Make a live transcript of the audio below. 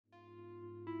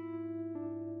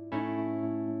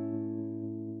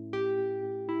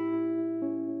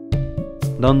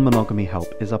Non-Monogamy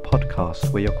Help is a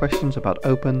podcast where your questions about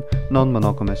open,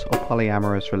 non-monogamous or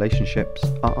polyamorous relationships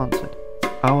are answered.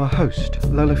 Our host,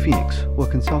 Lola Phoenix, will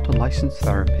consult a licensed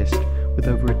therapist with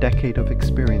over a decade of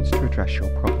experience to address your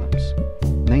problems.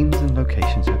 Names and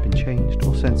locations have been changed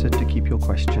or censored to keep your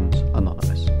questions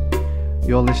anonymous.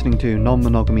 You're listening to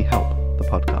Non-Monogamy Help, the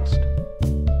podcast.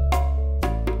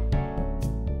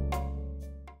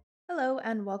 Hello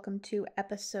and welcome to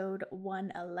episode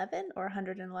 111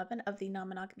 of the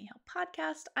Non-Monogamy Help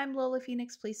podcast. I'm Lola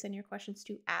Phoenix. Please send your questions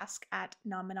to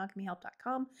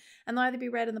ask@nonmonogamyhelp.com and they'll either be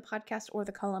read in the podcast or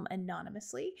the column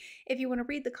anonymously. If you want to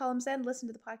read the columns and listen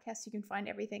to the podcast, you can find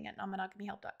everything at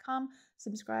nonmonogamyhelp.com.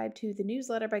 Subscribe to the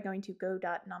newsletter by going to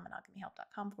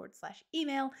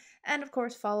go.nonmonogamyhelp.com/email. And of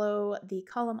course, follow the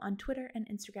column on Twitter and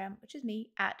Instagram, which is me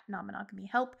at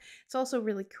nonmonogamyhelp. It's also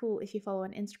really cool if you follow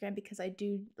on Instagram because I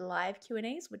do live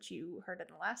Q&As, which you heard in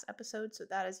the last episode. So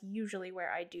that is usually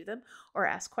where I do them or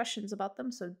ask questions about them.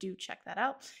 So do check that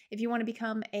out. If you want to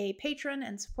become a patron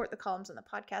and support the columns on the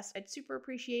podcast, I'd super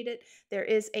appreciate it. There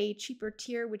is a cheaper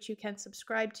tier which you can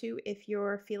subscribe to if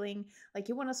you're feeling like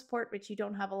you want to support, but you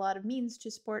don't have a lot of means to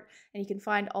support. And you can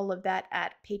find all of that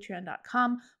at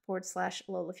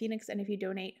patreon.com/Lola Phoenix. And if you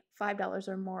donate $5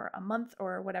 or more a month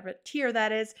or whatever tier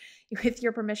that is, with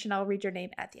your permission, I'll read your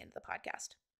name at the end of the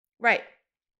podcast. Right.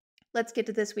 Let's get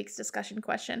to this week's discussion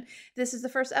question. This is the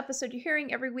first episode you're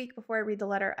hearing. Every week before I read the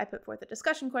letter, I put forth a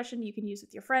discussion question you can use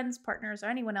with your friends, partners, or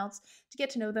anyone else to get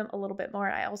to know them a little bit more.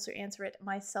 I also answer it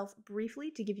myself briefly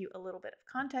to give you a little bit of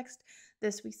context.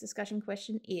 This week's discussion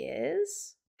question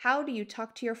is: how do you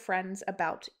talk to your friends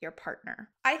about your partner?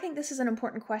 I think this is an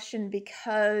important question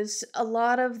because a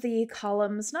lot of the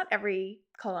columns, not every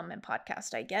column and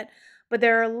podcast I get, but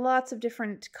there are lots of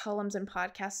different columns and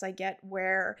podcasts I get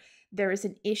where there is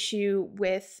an issue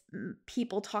with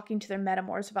people talking to their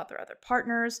metamors about their other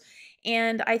partners.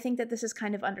 And I think that this is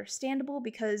kind of understandable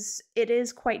because it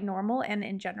is quite normal and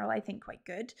in general, I think quite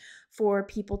good for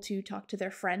people to talk to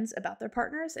their friends about their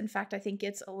partners. In fact, I think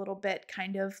it's a little bit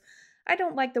kind of, I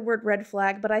don't like the word red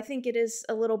flag, but I think it is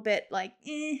a little bit like,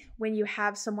 when you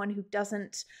have someone who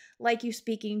doesn't like you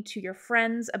speaking to your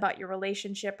friends about your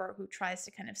relationship or who tries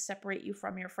to kind of separate you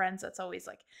from your friends. That's always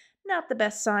like not the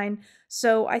best sign.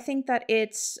 So I think that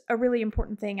it's a really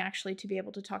important thing actually to be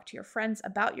able to talk to your friends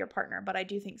about your partner. But I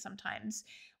do think sometimes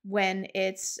when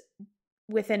it's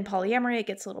within polyamory, it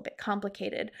gets a little bit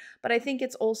complicated. But I think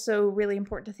it's also really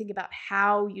important to think about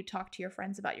how you talk to your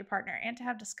friends about your partner and to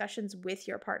have discussions with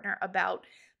your partner about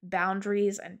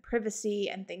boundaries and privacy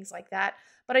and things like that.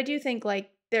 But I do think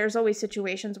there's always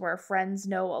situations where friends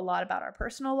know a lot about our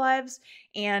personal lives,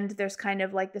 and there's kind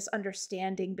of like this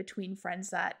understanding between friends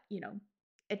that,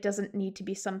 it doesn't need to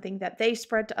be something that they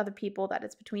spread to other people, that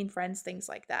it's between friends, things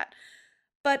like that.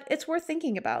 But it's worth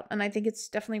thinking about, and I think it's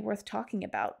definitely worth talking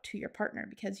about to your partner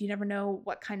because you never know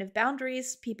what kind of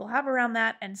boundaries people have around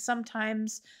that, and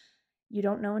sometimes you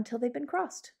don't know until they've been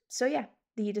crossed. So yeah,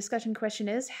 the discussion question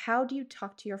is, how do you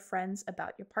talk to your friends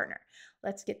about your partner?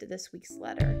 Let's get to this week's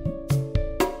letter.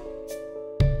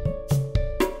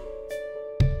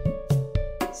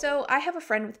 So I have a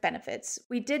friend with benefits.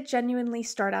 We did genuinely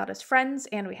start out as friends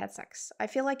and we had sex. I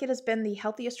feel like it has been the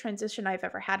healthiest transition I've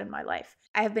ever had in my life.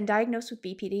 I have been diagnosed with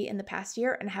BPD in the past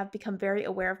year and have become very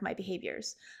aware of my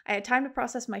behaviors. I had time to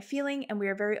process my feeling and we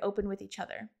are very open with each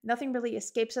other. Nothing really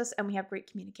escapes us and we have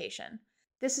great communication.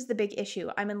 This is the big issue.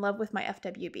 I'm in love with my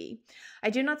FWB. I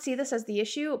do not see this as the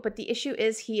issue, but the issue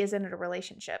is he is in a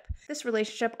relationship. This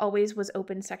relationship always was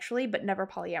open sexually, but never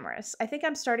polyamorous. I think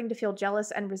I'm starting to feel jealous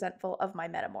and resentful of my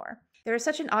metamor. There is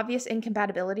such an obvious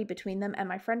incompatibility between them, and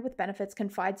my friend with benefits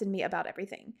confides in me about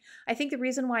everything. I think the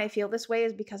reason why I feel this way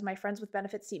is because my friends with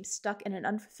benefits seem stuck in an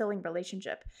unfulfilling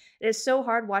relationship. It is so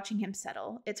hard watching him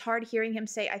settle. It's hard hearing him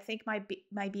say, I think my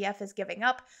BF is giving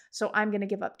up, so I'm going to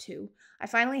give up too. I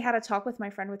finally had a talk with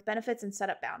my friend with benefits and set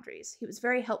up boundaries. He was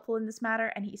very helpful in this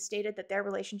matter, and he stated that their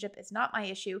relationship is not my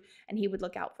issue, and he would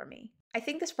look out for me. I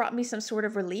think this brought me some sort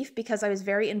of relief because I was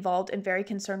very involved and very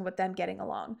concerned with them getting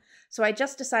along. So I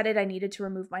just decided I needed to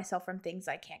remove myself from things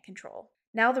I can't control.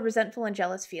 Now the resentful and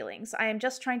jealous feelings. I am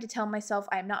just trying to tell myself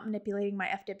I am not manipulating my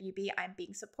FWB, I am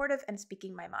being supportive and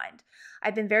speaking my mind.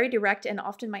 I've been very direct and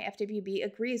often my FWB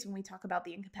agrees when we talk about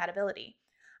the incompatibility.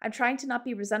 I'm trying to not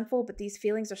be resentful, but these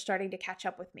feelings are starting to catch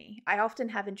up with me. I often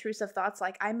have intrusive thoughts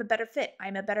like, I'm a better fit,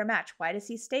 I'm a better match. Why does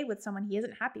he stay with someone he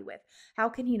isn't happy with? How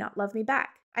can he not love me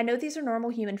back? I know these are normal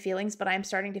human feelings, but I'm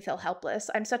starting to feel helpless.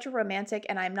 I'm such a romantic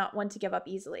and I'm not one to give up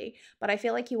easily, but I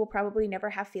feel like he will probably never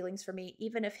have feelings for me,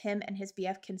 even if him and his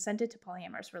BF consented to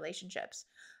polyamorous relationships.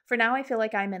 For now, I feel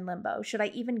like I'm in limbo. Should I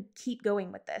even keep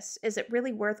going with this? Is it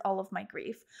really worth all of my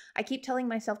grief? I keep telling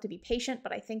myself to be patient,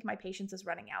 but I think my patience is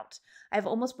running out. I've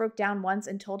almost broke down once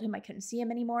and told him I couldn't see him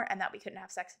anymore and that we couldn't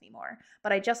have sex anymore,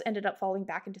 but I just ended up falling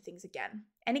back into things again.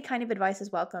 Any kind of advice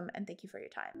is welcome, and thank you for your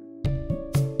time.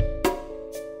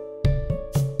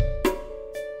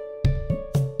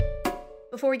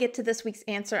 Before we get to this week's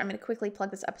answer, I'm going to quickly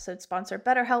plug this episode's sponsor,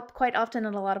 BetterHelp. Quite often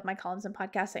in a lot of my columns and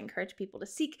podcasts, I encourage people to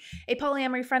seek a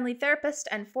polyamory-friendly therapist,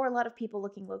 and for a lot of people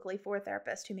looking locally for a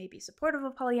therapist who may be supportive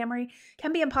of polyamory,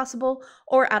 can be impossible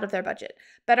or out of their budget.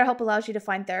 BetterHelp allows you to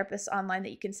find therapists online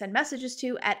that you can send messages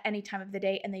to at any time of the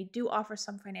day, and they do offer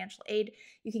some financial aid.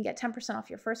 You can get 10% off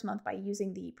your first month by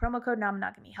using the promo code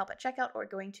Non-Monogamy Help at checkout or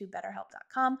going to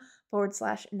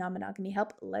betterhelp.com/non-monogamy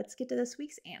help. Let's get to this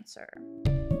week's answer.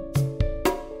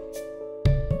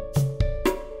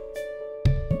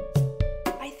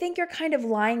 I think you're kind of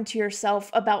lying to yourself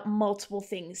about multiple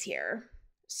things here.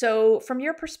 So from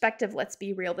your perspective, let's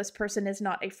be real. This person is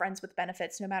not a friends with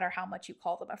benefits, no matter how much you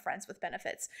call them a friends with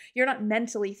benefits. You're not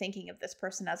mentally thinking of this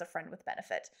person as a friend with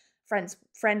benefit. Friend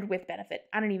with benefit.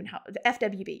 I don't even know.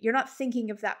 FWB. You're not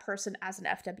thinking of that person as an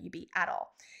FWB at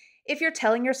all. If you're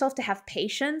telling yourself to have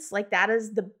patience, like that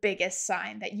is the biggest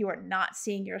sign that you are not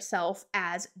seeing yourself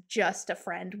as just a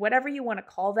friend, whatever you want to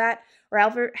call that,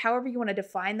 or however you want to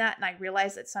define that. And I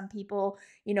realize that some people,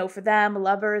 for them,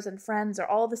 lovers and friends are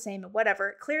all the same and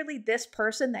whatever. Clearly, this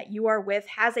person that you are with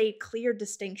has a clear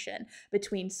distinction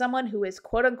between someone who is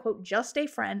quote unquote just a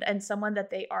friend and someone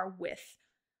that they are with.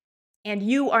 And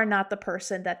you are not the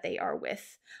person that they are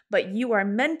with, but you are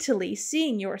mentally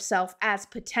seeing yourself as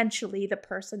potentially the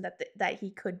person that he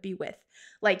could be with.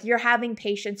 Like you're having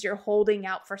patience, you're holding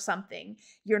out for something.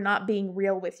 You're not being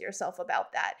real with yourself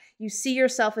about that. You see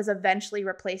yourself as eventually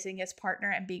replacing his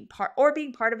partner and being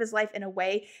part of his life in a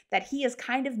way that he has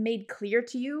kind of made clear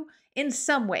to you in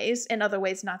some ways, in other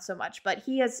ways not so much, but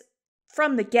he has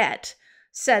from the get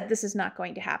said this is not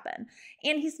going to happen.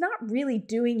 And he's not really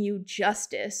doing you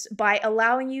justice by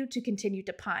allowing you to continue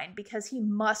to pine, because he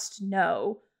must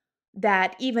know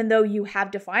that even though you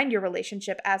have defined your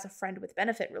relationship as a friend with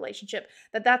benefit relationship,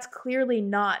 that's clearly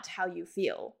not how you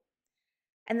feel.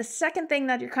 And the second thing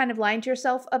that you're kind of lying to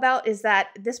yourself about is that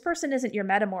this person isn't your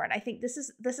metamor. And I think this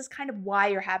is kind of why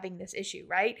you're having this issue,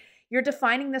 right? You're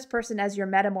defining this person as your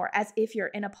metamor as if you're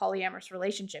in a polyamorous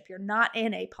relationship. You're not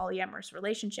in a polyamorous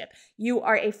relationship. You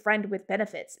are a friend with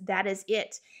benefits. That is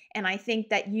it. And I think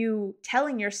that you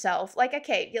telling yourself, like,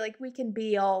 okay, like we can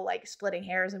be all like splitting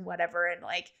hairs and whatever, and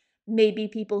like maybe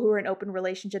people who are in open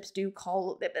relationships do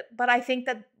call it, but I think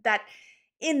that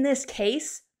in this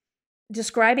case,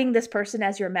 describing this person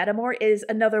as your metamor is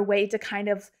another way to kind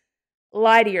of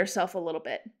lie to yourself a little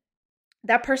bit.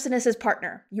 That person is his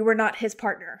partner. You are not his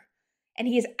partner. And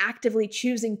he is actively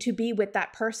choosing to be with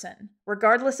that person.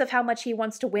 Regardless of how much he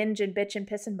wants to whinge and bitch and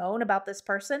piss and moan about this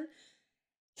person,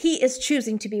 he is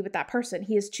choosing to be with that person.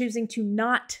 He is choosing to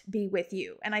not be with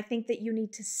you. And I think that you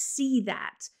need to see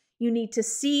that. You need to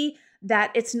see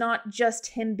that it's not just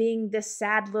him being this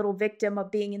sad little victim of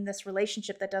being in this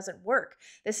relationship that doesn't work.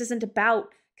 This isn't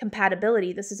about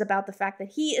compatibility. This is about the fact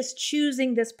that he is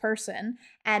choosing this person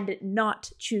and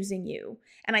not choosing you.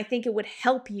 And I think it would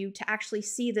help you to actually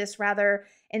see this rather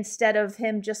instead of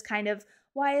him just kind of,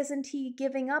 why isn't he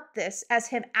giving up this, as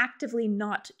him actively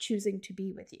not choosing to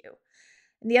be with you.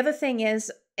 And the other thing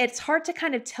is, it's hard to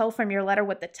kind of tell from your letter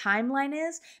what the timeline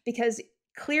is, because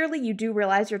clearly you do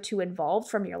realize you're too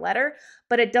involved from your letter,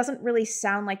 but it doesn't really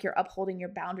sound like you're upholding your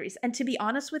boundaries. And to be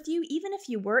honest with you, even if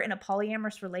you were in a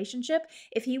polyamorous relationship,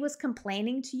 if he was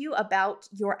complaining to you about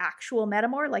your actual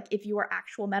metamor, like if you were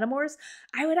actual metamors,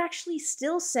 I would actually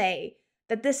still say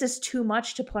that this is too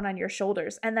much to put on your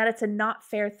shoulders, and that it's a not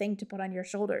fair thing to put on your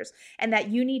shoulders, and that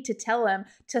you need to tell him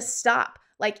to stop.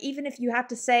 Like, even if you have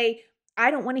to say, I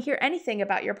don't want to hear anything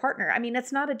about your partner. I mean,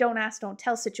 it's not a don't ask, don't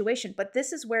tell situation, but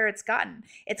this is where it's gotten.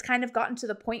 It's kind of gotten to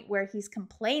the point where he's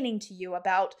complaining to you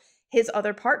about his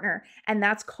other partner, and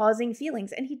that's causing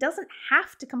feelings. And he doesn't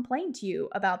have to complain to you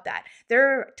about that. There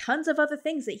are tons of other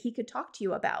things that he could talk to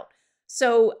you about.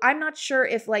 So I'm not sure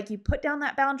if like you put down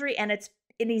that boundary and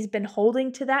he's been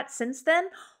holding to that since then,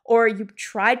 or you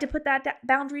tried to put that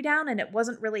boundary down and it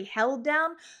wasn't really held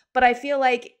down. But I feel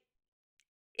like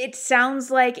it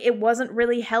sounds like it wasn't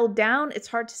really held down. It's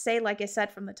hard to say, like I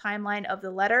said, from the timeline of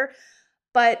the letter,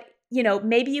 but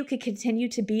maybe you could continue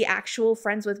to be actual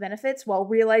friends with benefits while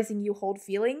realizing you hold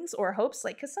feelings or hopes,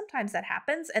 because sometimes that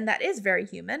happens and that is very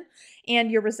human,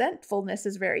 and your resentfulness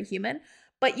is very human.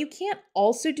 But you can't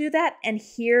also do that and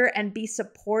hear and be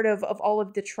supportive of all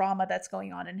of the trauma that's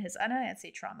going on in his, and I didn't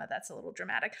say trauma, that's a little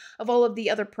dramatic, of all of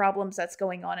the other problems that's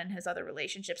going on in his other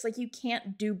relationships. You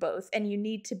can't do both, and you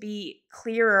need to be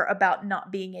clearer about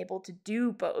not being able to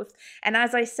do both. And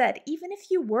as I said, even if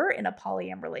you were in a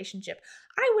polyam relationship,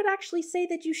 I would actually say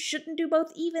that you shouldn't do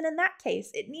both even in that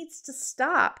case. It needs to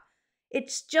stop.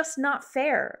 It's just not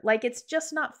fair. It's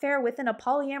just not fair within a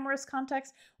polyamorous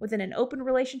context, within an open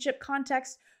relationship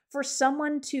context, for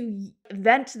someone to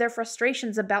vent their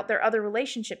frustrations about their other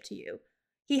relationship to you.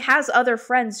 He has other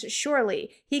friends,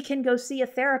 surely. He can go see a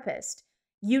therapist.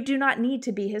 You do not need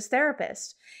to be his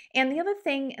therapist. And the other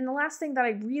thing, and the last thing that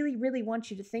I really, really want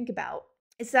you to think about,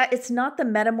 is that it's not the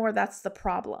metamor that's the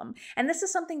problem. And this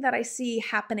is something that I see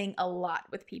happening a lot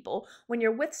with people. When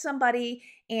you're with somebody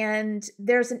and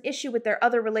there's an issue with their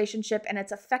other relationship and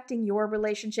it's affecting your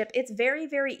relationship, it's very,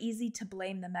 very easy to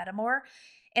blame the metamor.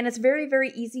 And it's very, very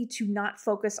easy to not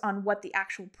focus on what the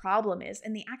actual problem is.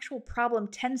 And the actual problem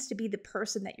tends to be the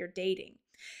person that you're dating.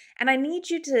 And I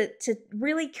need you to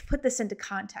really put this into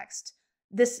context.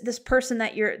 This person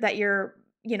that you're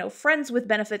friends with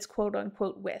benefits, quote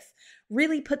unquote, with.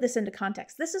 Really put this into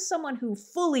context. This is someone who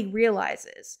fully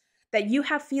realizes that you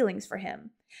have feelings for him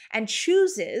and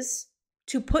chooses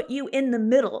to put you in the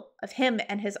middle of him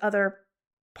and his other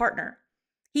partner.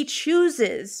 He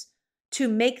chooses to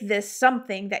make this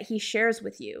something that he shares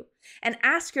with you. And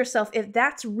ask yourself if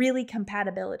that's really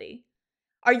compatibility.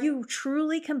 Are you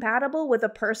truly compatible with a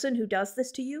person who does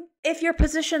this to you? If your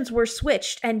positions were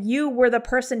switched and you were the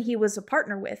person he was a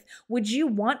partner with, would you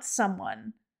want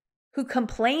someone who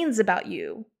complains about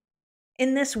you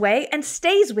in this way and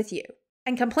stays with you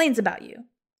and complains about you?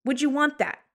 Would you want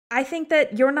that? I think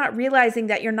that you're not realizing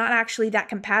that you're not actually that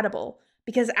compatible,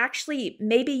 because actually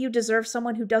maybe you deserve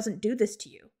someone who doesn't do this to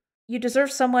you. You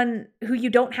deserve someone who you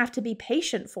don't have to be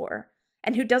patient for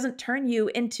and who doesn't turn you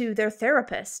into their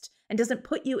therapist and doesn't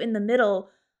put you in the middle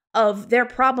of their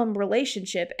problem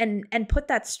relationship and put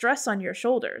that stress on your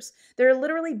shoulders. There are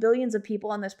literally billions of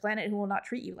people on this planet who will not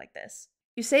treat you like this.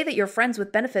 You say that you're friends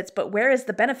with benefits, but where is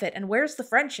the benefit and where's the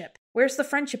friendship? Where's the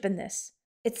friendship in this?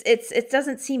 It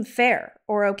doesn't seem fair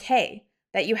or okay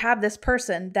that you have this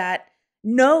person that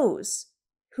knows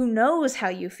how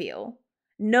you feel,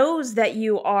 knows that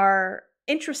you are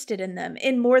interested in them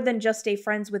in more than just a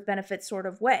friends with benefits sort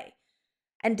of way,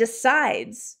 and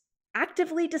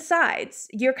actively decides,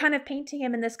 you're kind of painting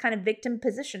him in this kind of victim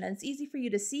position. And it's easy for you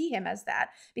to see him as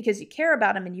that because you care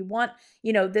about him and you want,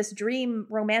 this dream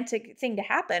romantic thing to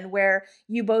happen where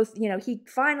you both, he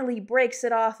finally breaks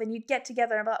it off and you get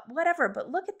together about whatever.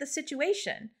 But look at the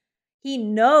situation. He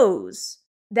knows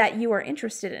that you are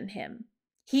interested in him.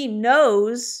 He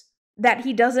knows that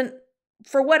he doesn't,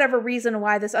 for whatever reason,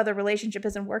 why this other relationship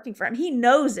isn't working for him. He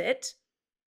knows it.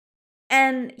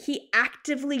 And he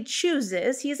actively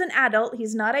chooses, he's an adult,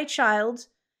 he's not a child.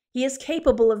 He is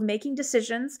capable of making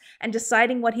decisions and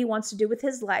deciding what he wants to do with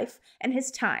his life and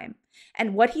his time.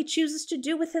 And what he chooses to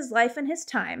do with his life and his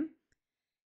time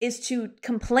is to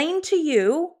complain to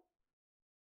you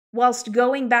whilst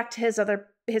going back to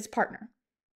his partner.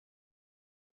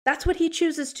 That's what he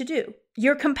chooses to do.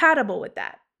 You're compatible with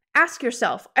that. Ask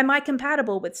yourself, am I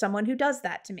compatible with someone who does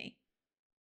that to me?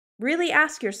 Really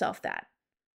ask yourself that.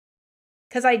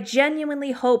 Because I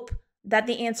genuinely hope that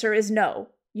the answer is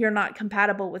no. You're not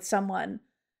compatible with someone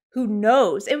who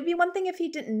knows. It would be one thing if he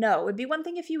didn't know. It would be one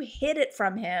thing if you hid it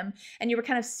from him and you were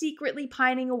kind of secretly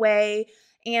pining away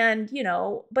and,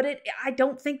 but I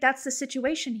don't think that's the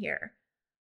situation here.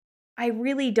 I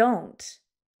really don't.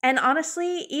 And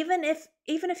honestly, even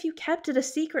if you kept it a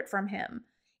secret from him,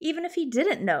 even if he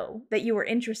didn't know that you were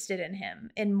interested in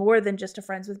him in more than just a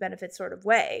friends with benefits sort of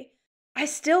way, I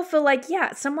still feel like,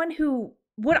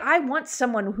 would I want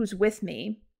someone who's with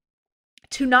me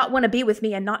to not want to be with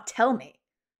me and not tell me?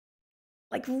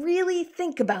 Really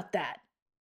think about that.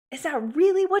 Is that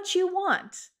really what you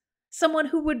want? Someone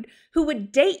who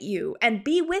would date you and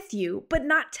be with you, but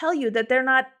not tell you that they're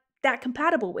not that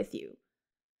compatible with you.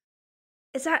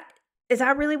 Is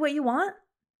that really what you want?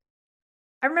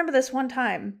 I remember this one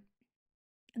time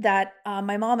that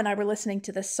my mom and I were listening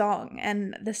to this song,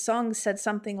 and the song said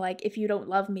something like, "If you don't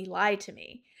love me, lie to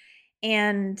me."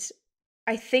 And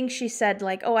I think she said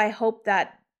I hope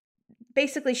that,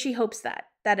 basically she hopes that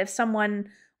if someone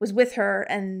was with her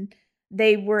and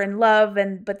they were in love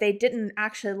but they didn't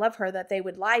actually love her, that they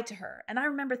would lie to her. And I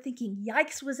remember thinking,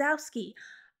 yikes, Wazowski,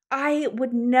 I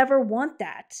would never want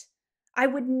that. I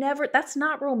would never, that's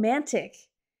not romantic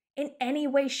in any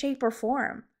way, shape, or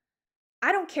form.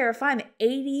 I don't care if I'm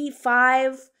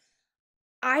 85.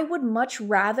 I would much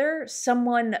rather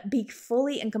someone be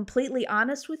fully and completely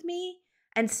honest with me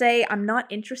and say, I'm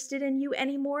not interested in you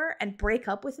anymore and break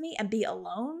up with me and be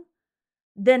alone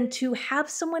than to have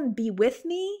someone be with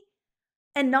me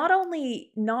and not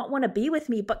only not want to be with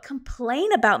me, but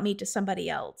complain about me to somebody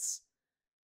else.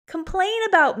 Complain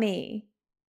about me.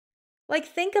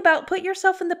 Like, put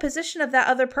yourself in the position of that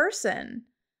other person.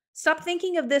 Stop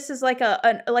thinking of this as like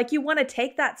like you want to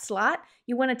take that slot.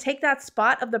 You want to take that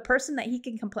spot of the person that he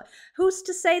can complain. Who's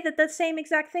to say that the same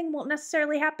exact thing won't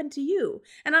necessarily happen to you?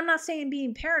 And I'm not saying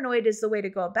being paranoid is the way to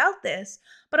go about this,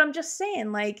 but I'm just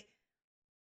saying, like,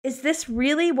 is this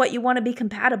really what you want to be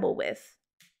compatible with?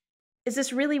 Is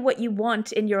this really what you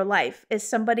want in your life? Is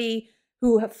somebody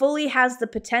who fully has the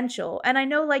potential? And I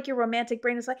know, like, your romantic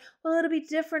brain is like, well, it'll be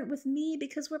different with me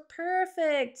because we're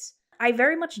perfect. I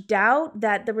very much doubt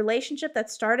that the relationship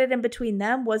that started in between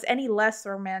them was any less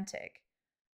romantic.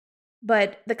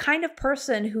 But the kind of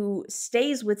person who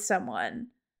stays with someone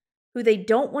who they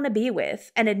don't want to be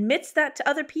with and admits that to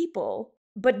other people,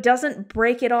 but doesn't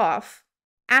break it off,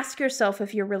 ask yourself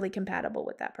if you're really compatible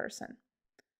with that person.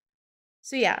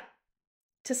 So yeah,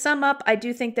 to sum up, I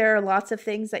do think there are lots of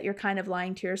things that you're kind of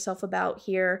lying to yourself about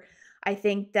here. I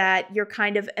think that you're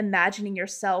kind of imagining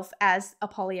yourself as a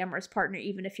polyamorous partner,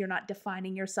 even if you're not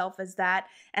defining yourself as that.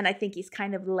 And I think he's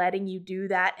kind of letting you do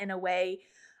that in a way.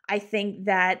 I think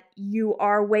that you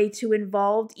are way too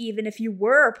involved. Even if you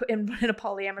were in a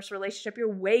polyamorous relationship,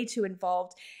 you're way too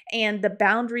involved. And the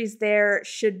boundaries there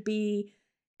should be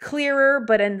clearer.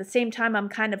 But at the same time, I'm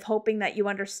kind of hoping that you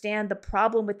understand the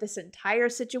problem with this entire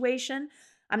situation.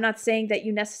 I'm not saying that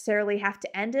you necessarily have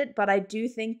to end it, but I do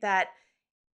think that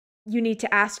you need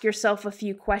to ask yourself a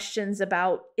few questions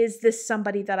about, is this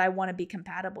somebody that I want to be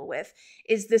compatible with?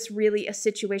 Is this really a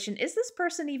situation? Is this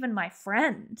person even my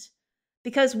friend?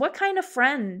 Because what kind of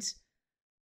friend,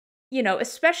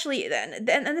 especially then,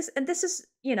 and this is,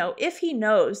 if he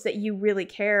knows that you really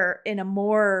care in a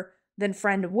more than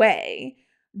friend way,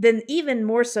 then even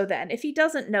more so then. If he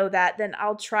doesn't know that, then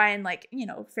I'll try and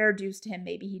fair dues to him.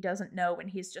 Maybe he doesn't know and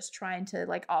he's just trying to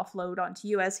offload onto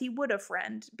you as he would a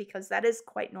friend, because that is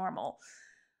quite normal.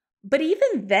 But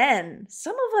even then,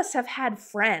 some of us have had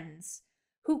friends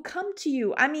who come to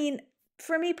you. I mean,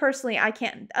 for me personally, I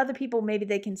can't. Other people, maybe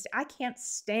they can. I can't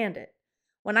stand it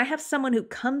when I have someone who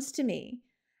comes to me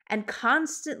and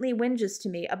constantly whinges to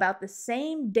me about the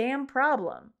same damn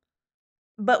problem,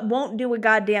 but won't do a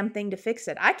goddamn thing to fix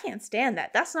it. I can't stand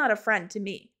that. That's not a friend to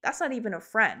me. That's not even a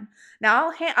friend.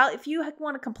 Now, if you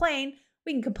want to complain,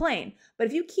 we can complain. But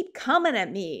if you keep coming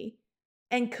at me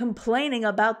and complaining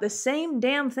about the same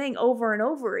damn thing over and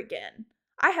over again,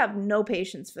 I have no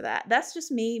patience for that. That's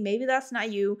just me. Maybe that's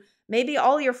not you. Maybe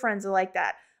all your friends are like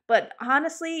that. But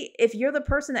honestly, if you're the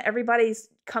person that everybody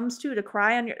comes to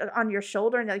cry on your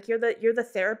shoulder, and like you're the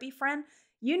therapy friend,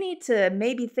 you need to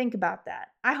maybe think about that.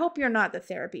 I hope you're not the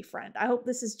therapy friend. I hope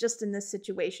this is just in this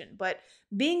situation. But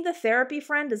being the therapy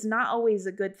friend is not always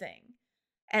a good thing.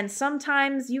 And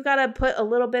sometimes you got to put a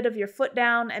little bit of your foot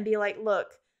down and be like, look,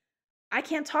 I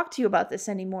can't talk to you about this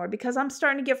anymore because I'm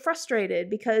starting to get frustrated,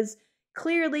 because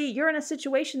clearly you're in a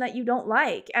situation that you don't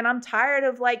like. And I'm tired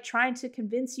of trying to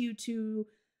convince you to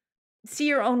see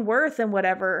your own worth and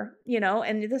whatever,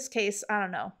 and in this case, I don't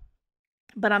know.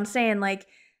 But I'm saying,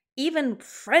 even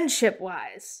friendship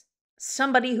wise,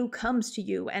 somebody who comes to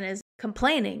you and is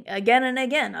complaining again and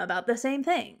again about the same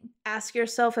thing, ask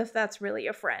yourself if that's really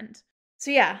a friend. So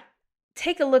yeah,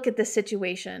 take a look at this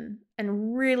situation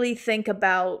and really think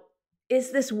about,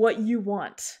 is this what you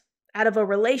want out of a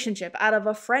relationship, out of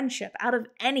a friendship, out of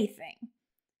anything?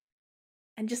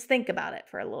 And just think about it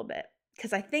for a little bit,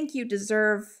 because I think you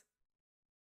deserve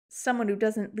someone who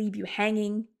doesn't leave you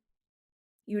hanging.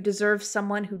 You deserve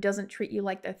someone who doesn't treat you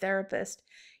like their therapist.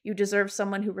 You deserve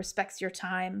someone who respects your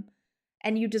time.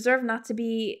 And you deserve not to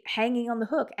be hanging on the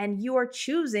hook. And you are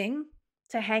choosing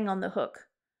to hang on the hook.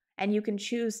 And you can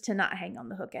choose to not hang on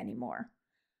the hook anymore.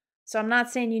 So I'm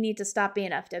not saying you need to stop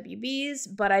being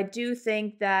FWBs, but I do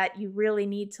think that you really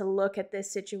need to look at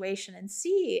this situation and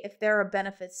see if there are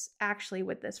benefits actually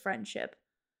with this friendship.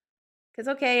 Because,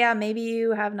 okay, yeah, maybe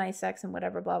you have nice sex and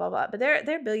whatever, blah, blah, blah. But there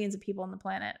are billions of people on the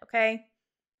planet, okay?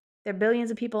 There are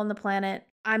billions of people on the planet.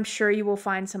 I'm sure you will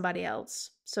find somebody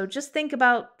else. So just think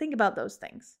about those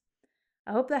things.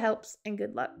 I hope that helps, and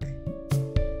good luck.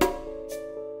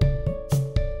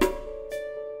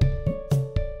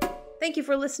 Thank you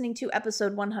for listening to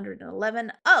episode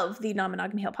 111 of the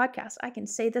Non-Monogamy Help podcast. I can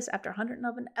say this after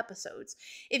 111 episodes.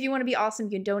 If you want to be awesome,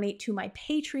 you can donate to my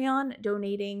Patreon.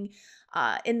 Donating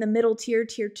in the middle tier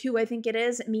 2, I think it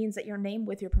is. It means that your name,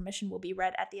 with your permission, will be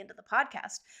read at the end of the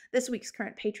podcast. This week's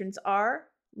current patrons are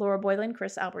Laura Boylan,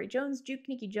 Chris Albury Jones, Juke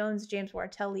Nikki Jones, James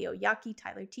Wartell, Leo Yaki,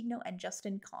 Tyler Tigno, and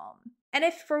Justin Calm. And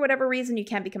if for whatever reason you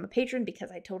can't become a patron,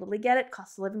 because I totally get it,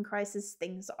 cost of living crisis,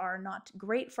 things are not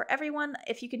great for everyone.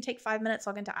 If you can take 5 minutes,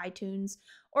 log into iTunes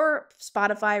or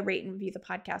Spotify, rate and review the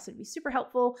podcast, it'd be super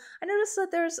helpful. I noticed that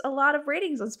there's a lot of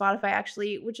ratings on Spotify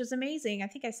actually, which is amazing. I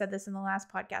think I said this in the last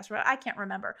podcast, but I can't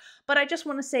remember. But I just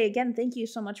want to say again, thank you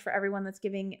so much for everyone that's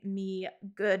giving me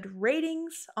good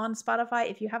ratings on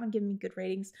Spotify. If you haven't given me good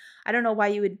ratings, I don't know why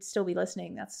you would still be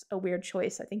listening. That's a weird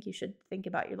choice. I think you should think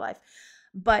about your life.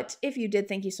 But if you did,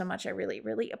 thank you so much. I really,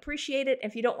 really appreciate it.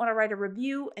 If you don't want to write a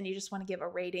review and you just want to give a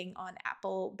rating on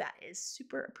Apple, that is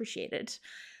super appreciated.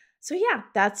 So yeah,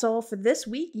 that's all for this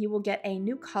week. You will get a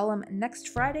new column next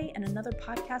Friday and another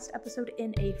podcast episode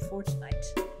in a fortnight.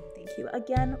 Thank you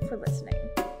again for listening.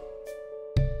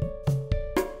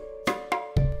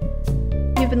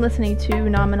 You've been listening to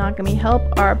Non-Monogamy Help.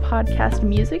 Our podcast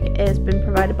music has been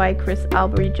provided by Chris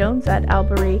Albury Jones at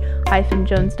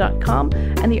albury-jones.com,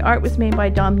 and the art was made by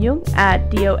Dom Jung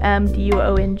at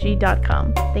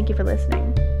domduong.com. Thank you for listening.